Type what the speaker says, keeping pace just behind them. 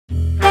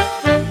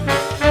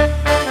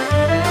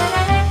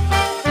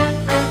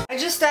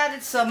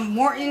added some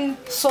Morton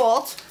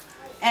salt,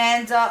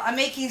 and I'm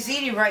making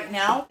ziti right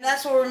now.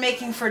 That's what we're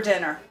making for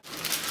dinner.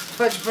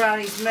 Fudge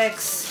brownies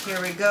mix.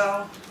 Here we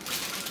go.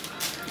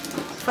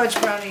 Fudge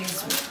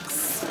brownies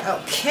mix.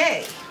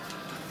 Okay.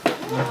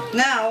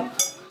 Now,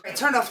 I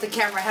turned off the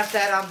camera. I have to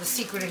add on the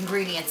secret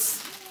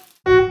ingredients.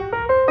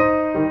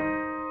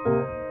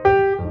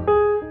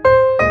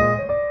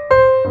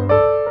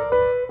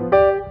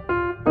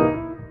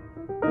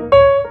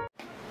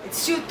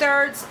 It's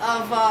 2/3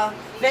 of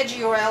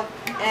veggie oil,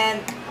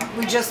 and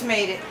we just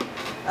made it.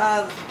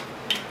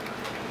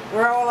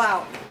 We're all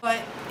out. But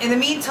in the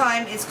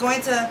meantime, it's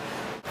going to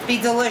be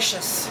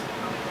delicious.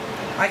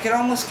 I can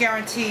almost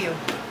guarantee you.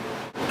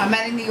 I'm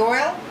adding the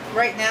oil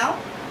right now.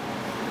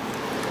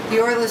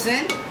 The oil is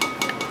in.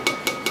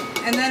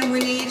 And then we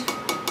need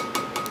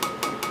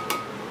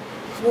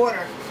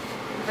water.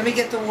 Let me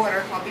get the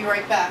water. I'll be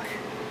right back.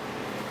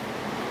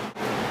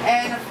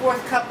 And a 1/4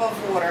 cup of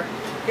water.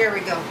 Here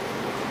we go.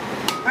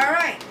 All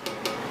right.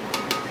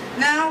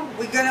 Now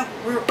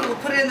we'll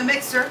put it in the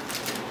mixer.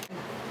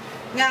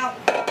 Now,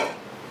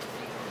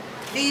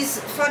 these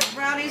fudge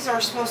brownies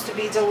are supposed to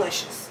be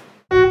delicious.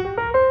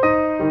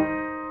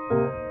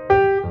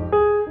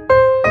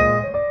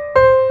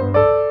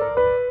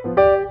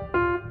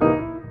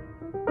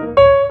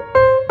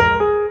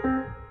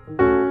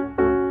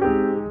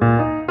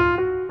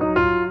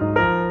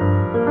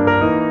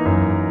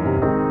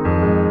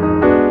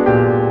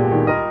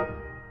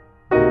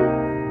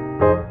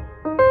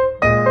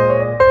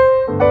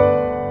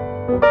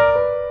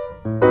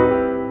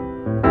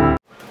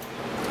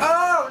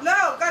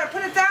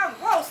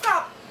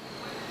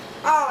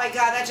 Oh my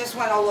God, that just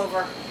went all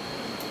over.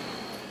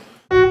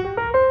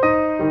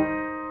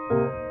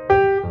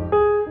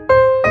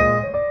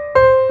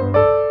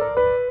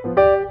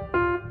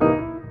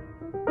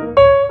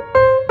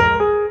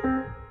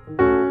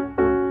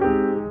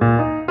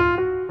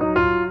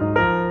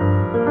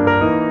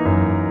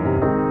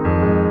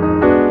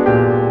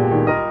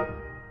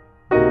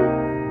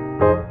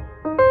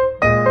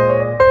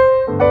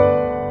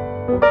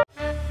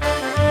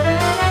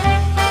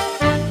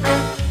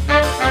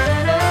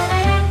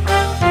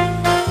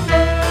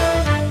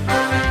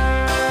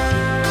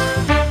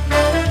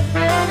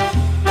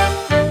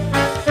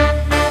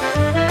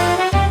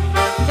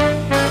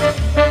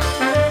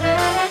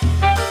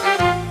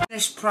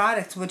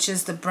 Product, which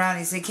is the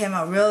brownies. They came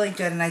out really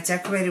good, and I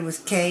decorated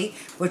with cake,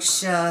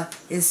 which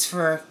is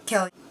for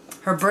Kelly.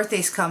 Her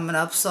birthday's coming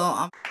up,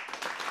 so